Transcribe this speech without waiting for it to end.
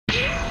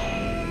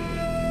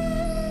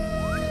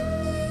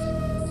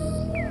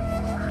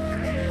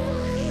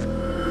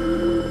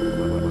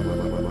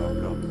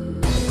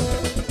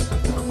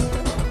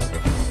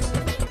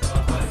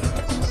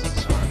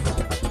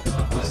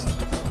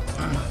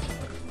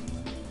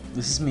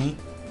this is me.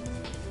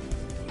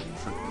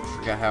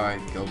 Forgot how I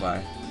go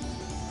by.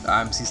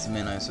 I'm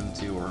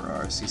Ccman972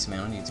 or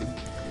Ccman on YouTube.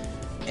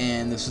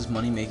 And this was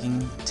money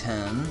making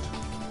 10.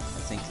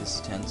 I think this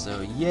is 10,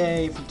 so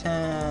yay for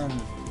 10!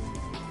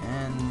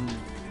 And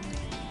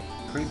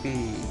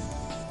creepy.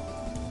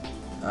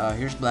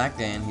 Here's Black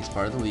Dan, he's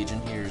part of the Legion.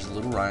 Here's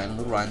Little Ryan.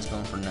 Little Ryan's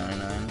going for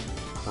 99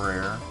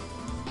 prayer,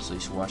 so you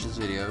should watch his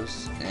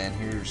videos. And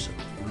here's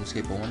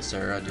Runescape 01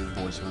 Sarah, I do the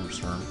voiceovers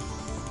for him.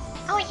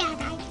 Oh yeah,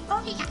 guys.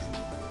 Oh yeah.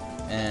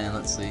 And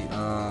let's see,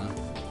 I've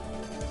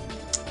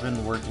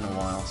been working a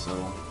while,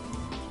 so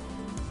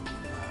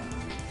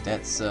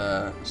that's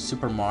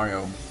Super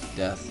Mario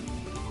Death.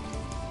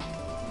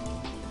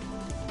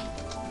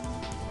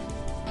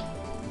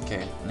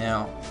 Okay,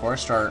 now before I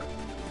start,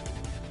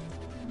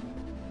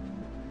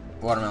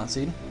 watermelon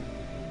seed,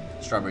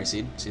 strawberry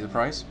seed, see the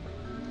price?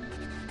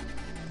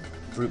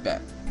 Fruit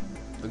bat,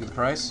 look at the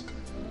price.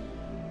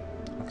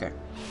 Okay,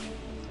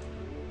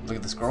 look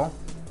at the scroll.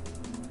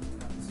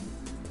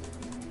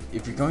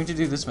 If you're going to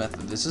do this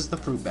method, this is the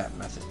fruit bat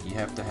method. You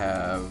have to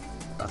have,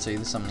 I'll tell you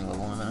the summoning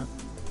level in a minute.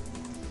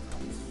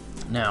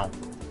 Now,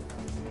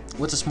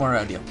 what's a smarter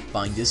idea?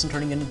 Buying this and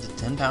turning it into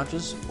 10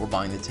 pouches, or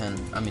buying the 10,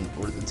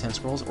 or the 10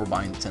 scrolls, or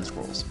buying the 10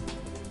 scrolls?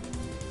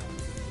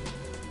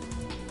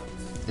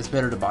 It's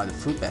better to buy the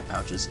fruit bat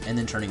pouches and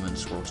then turning them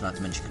into scrolls, not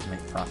to mention you can make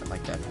a profit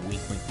like that.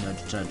 Wink, wink,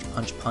 nudge, nudge,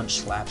 punch, punch,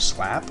 slap,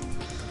 slap.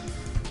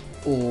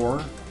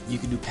 Or you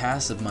can do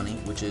passive money,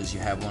 which is you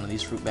have one of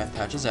these fruit bat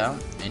pouches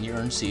out and you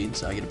earn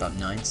seeds. I get about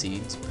 9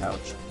 seeds a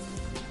pouch.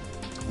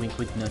 Wink,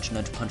 wink, nudge,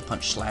 nudge, punch,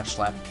 punch, slap,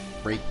 slap,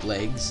 break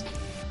legs.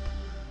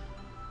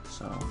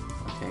 So,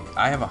 okay,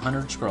 I have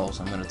 100 scrolls.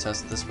 I'm going to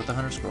test this with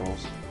 100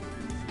 scrolls.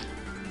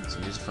 So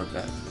here's a fruit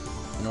bat.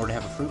 In order to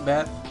have a fruit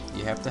bat,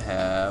 you have to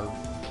have,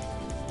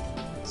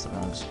 it's the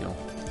wrong skill.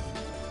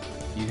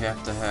 You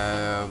have to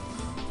have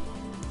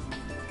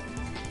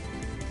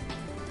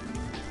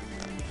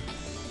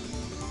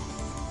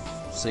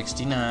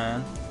 69,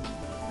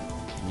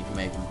 and you can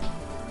make them.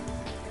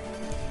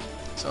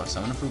 So I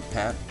summon a fruit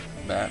bat,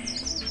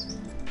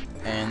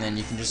 and then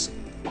you can just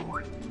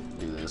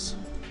do this.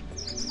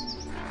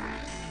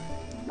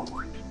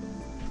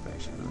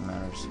 Perfection really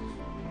matters.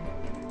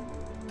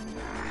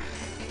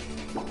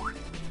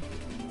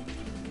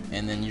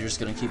 And then you're just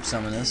gonna keep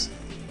summoning this.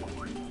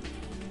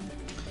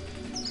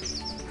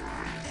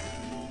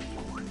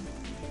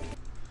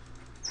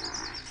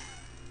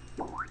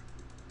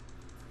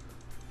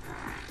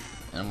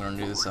 And I'm going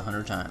to do this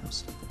 100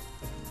 times.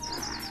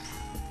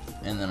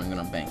 And then I'm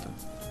going to bank them.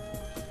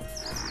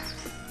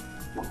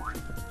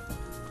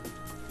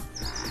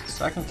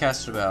 So I can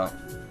cast it about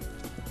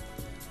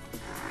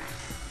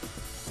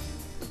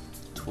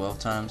 12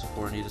 times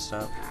before I need to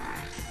stop.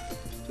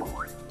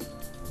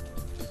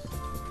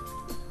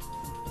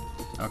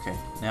 Okay,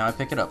 now I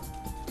pick it up.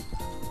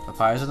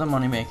 Papayas are the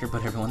moneymaker,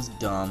 but everyone's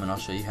dumb, and I'll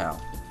show you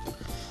how.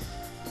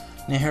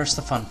 Now here's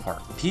the fun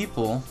part.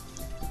 People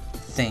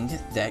think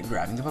that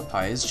grabbing the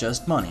papaya is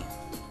just money.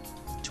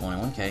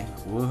 21k.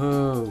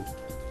 Woohoo!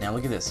 Now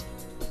look at this.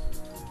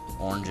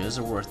 Oranges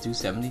are worth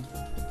 270.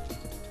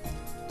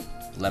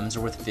 Lemons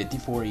are worth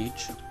 54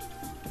 each.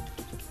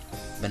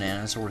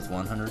 Bananas are worth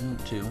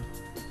 102.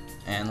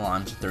 And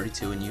limes are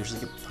 32, and you usually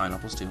get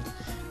pineapples too.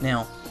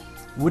 Now,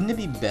 wouldn't it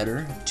be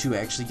better to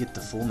actually get the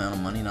full amount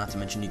of money, not to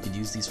mention you could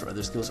use these for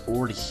other skills,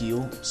 or to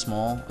heal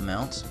small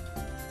amounts?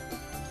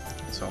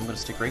 So I'm going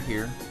to stick right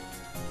here.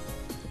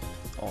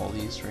 All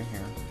these right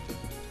here.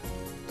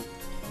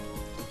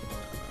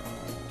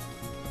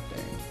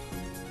 Dang.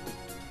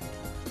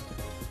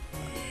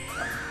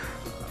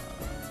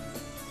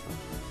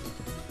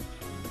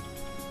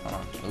 Hold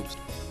on. Oops.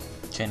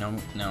 Okay, now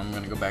I'm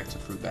gonna go back to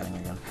fruit batting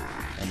again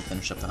and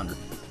finish up the 100.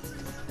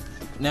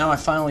 Now I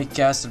finally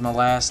casted my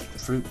last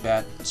fruit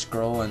bat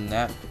scroll, and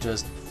that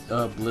just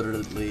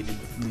obliterately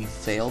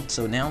failed.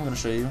 So now I'm gonna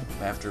show you,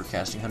 after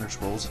casting 100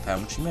 scrolls, of how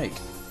much you make.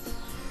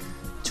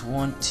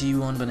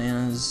 21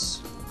 bananas.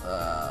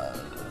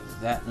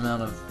 That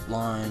amount of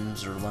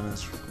limes or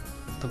lemons,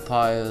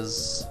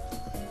 papayas,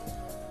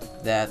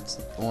 that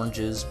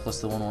oranges plus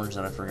the one orange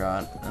that I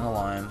forgot, and a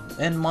lime,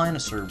 and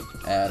minus or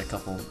add a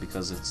couple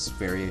because it's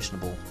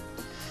variationable.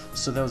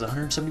 So that was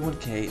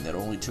 171k. That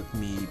only took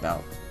me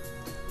about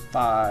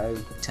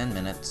 5-10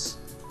 minutes.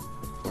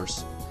 Of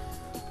course,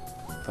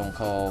 phone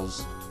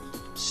calls,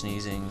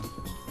 sneezing,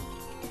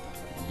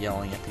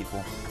 yelling at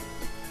people.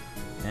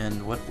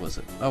 And what was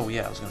it? Oh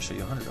yeah, I was going to show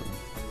you 100 of them.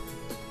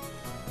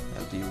 That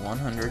would be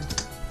 100.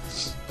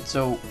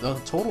 So the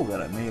total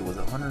that I made was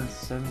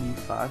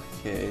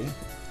 175k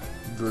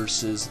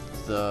versus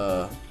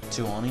the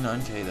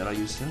 229k that I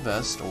used to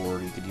invest, or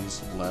you could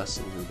use less.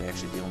 It would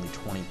actually be only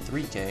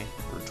 23k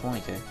or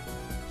 20k.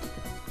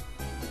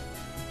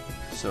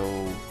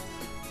 So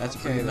that's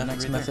okay. The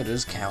next method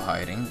is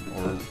cowhiding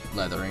or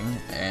leathering,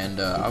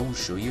 and I will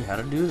show you how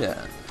to do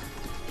that.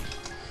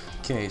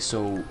 Okay,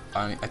 so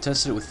I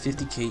tested it with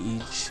 50k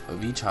each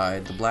of each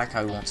hide. The black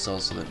hide won't sell,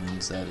 so that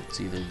means that it's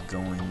either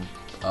going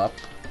up,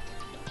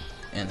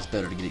 and it's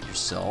better to get it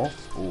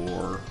yourself,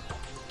 or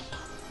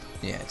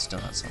Yeah, it's still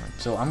not selling.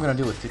 So I'm gonna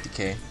do with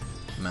 50k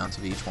amounts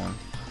of each one,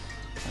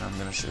 and I'm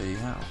gonna show you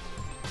how.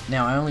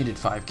 Now I only did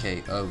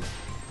 5k of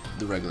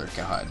the regular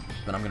cowhide,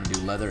 but I'm gonna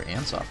do leather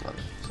and soft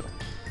leather. So,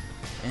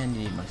 and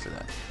you need money for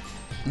that.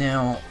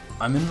 Now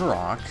I'm in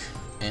Varrock,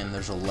 and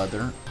there's a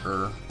leather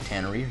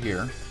tannery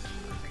here,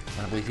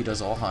 and I believe he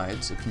does all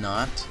hides. If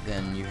not,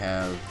 then you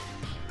have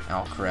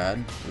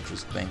Alcarad, which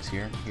is Banks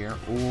here,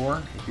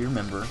 or if you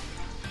remember,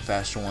 the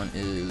faster one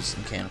is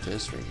in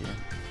Canifis right here.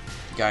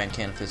 The guy in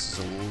Canifis is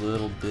a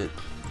little bit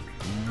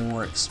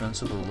more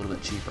expensive, or a little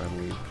bit cheaper, I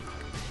believe.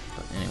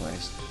 But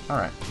anyways,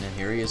 alright, and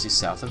here he is. He's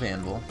south of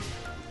Anvil.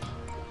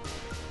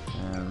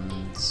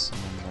 And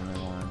someone's on their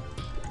line.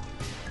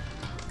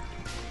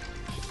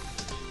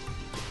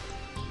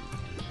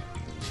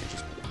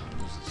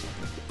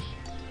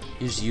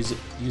 You just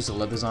use the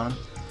leathers on him.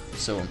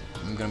 So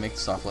I'm gonna make the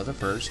soft leather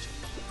first,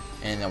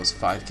 and that was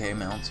 5k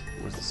amount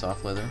worth of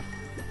soft leather,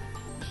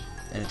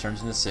 and it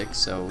turns into 6.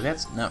 So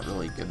that's not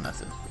really a good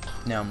method.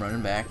 Now I'm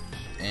running back,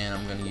 and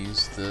I'm gonna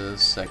use the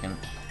second.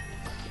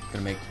 I'm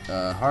gonna make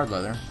hard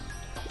leather,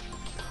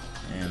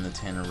 and the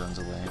tanner runs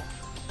away.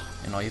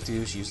 And all you have to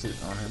do is use it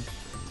on him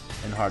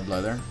in hard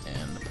leather,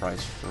 and the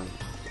price for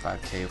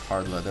 5k of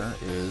hard leather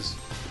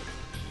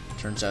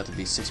turns out to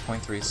be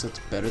 6.3, so it's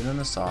better than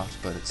the soft,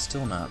 but it's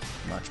still not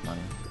much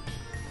money.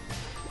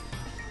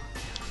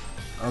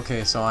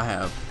 Okay, so I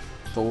have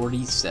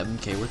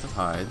 47k worth of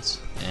hides,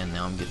 and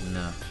now I'm getting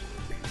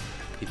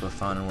people are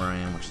finding where I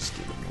am, which is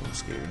getting a little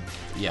scary.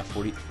 Yeah,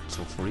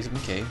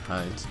 47k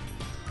hides,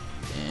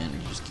 and you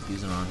just keep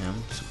using it on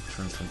him, so it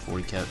turns from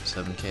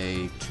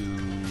 47k to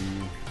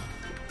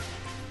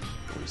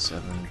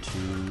 47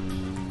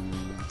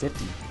 to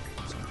 50.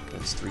 So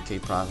that's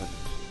 3k profit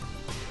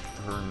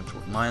per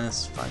inventory,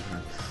 minus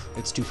 500.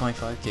 It's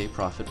 2.5k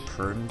profit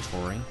per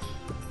inventory,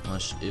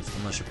 unless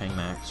you're paying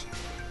max.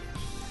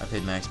 I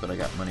paid max, but I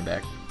got money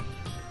back,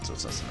 so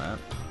it's less than that.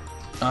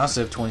 I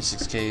also have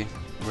 26k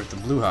worth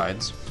of blue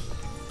hides.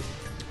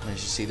 As you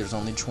see, there's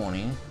only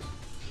 20,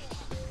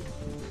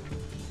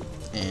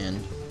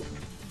 and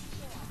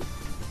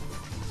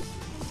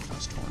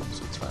that's 20,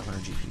 so it's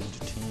 500 GP into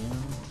 10,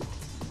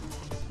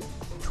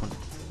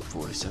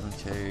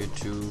 47k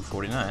to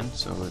 49,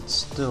 so it's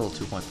still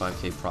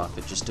 2.5k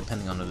profit, just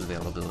depending on the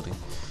availability.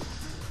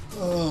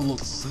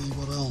 Let's see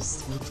what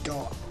else we've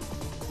got.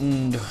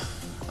 And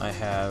I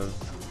have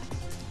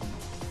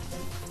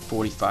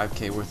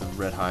 45k worth of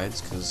red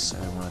hides, because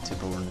I want to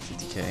tip over into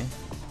 50k.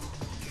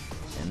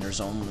 And there's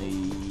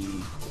only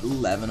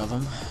 11 of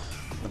them.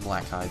 The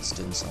black hides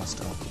didn't sell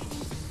still.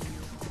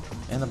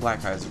 And the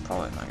black hides are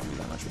probably not going to be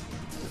that much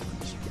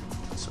difference.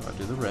 So I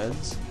do the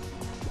reds.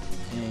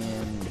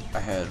 And I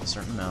had a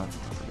certain amount,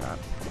 I forgot,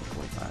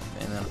 45,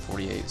 and then a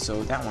 48.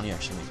 So that one you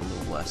actually make a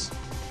little less.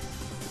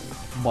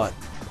 But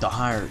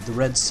the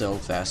reds sell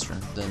faster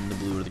than the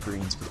blue or the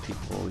greens, because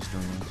people are always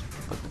doing these.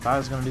 But if I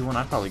was going to do one,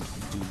 I'd probably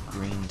do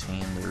green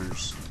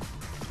tanners.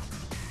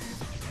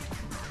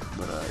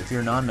 But if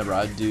you're a non-number,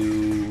 I'd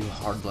do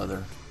hard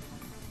leather.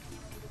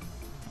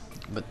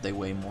 But they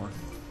weigh more.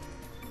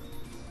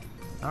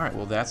 Alright,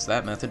 well that's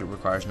that method. It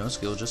requires no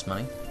skill, just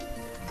money.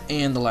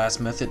 And the last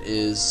method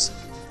is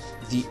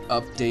the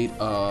update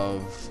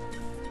of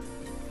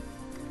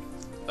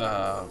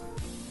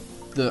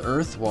the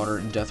Earth, Water,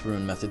 and Death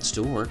Rune method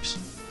still works.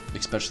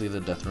 Especially the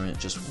Death Rune, it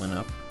just went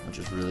up, which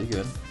is really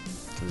good,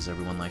 because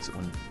everyone likes it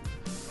when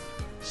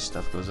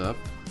stuff goes up.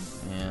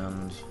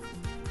 And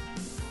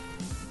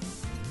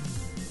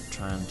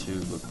trying to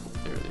look,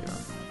 there they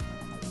are.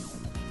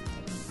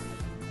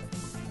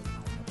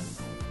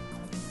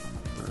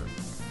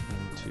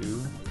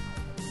 Into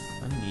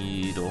a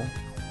needle.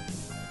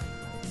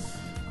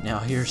 Now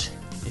here's,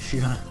 if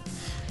you're gonna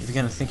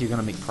think you're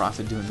gonna make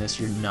profit doing this,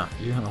 you're not.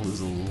 You're gonna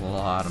lose a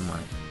lot of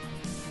money.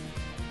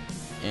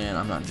 And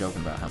I'm not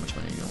joking about how much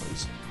money you're gonna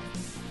lose,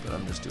 but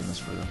I'm just doing this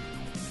for them.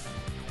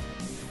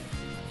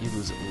 You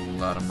lose a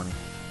lot of money,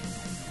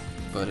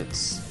 but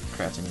it's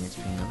crafting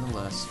XP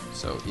nonetheless.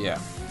 So yeah.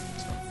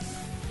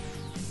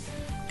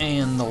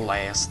 And the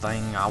last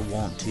thing I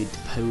wanted to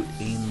put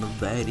in the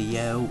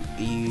video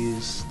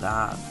is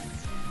that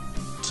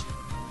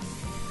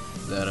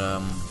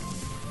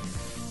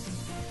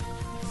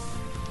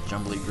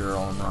Jumbly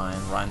Girl and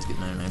Ryan's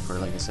getting 99 for,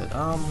 like I said,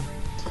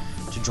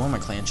 to join my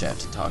clan chat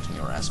to talk to me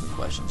or ask me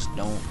questions.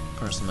 Don't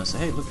personal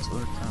message, hey, look, it's a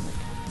comic.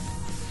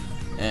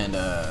 And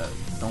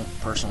don't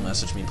personal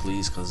message me,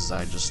 please, because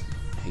I just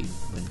hate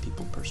when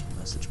people personal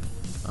message me,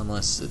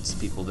 unless it's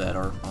people that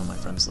are on my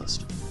friends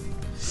list.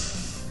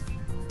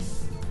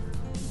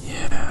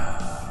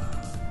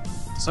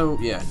 Yeah. So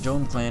yeah,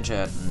 join the clan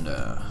chat, and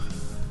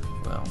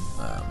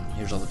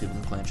here's all the people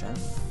in the clan chat.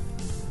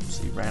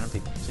 See, random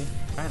people. See,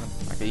 random.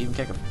 I could even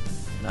kick them.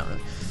 Not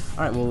really.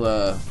 All right.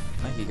 Well,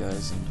 thank you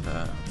guys,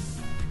 and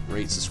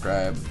rate,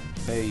 subscribe,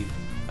 pay.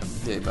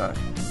 Have a good day. Bye.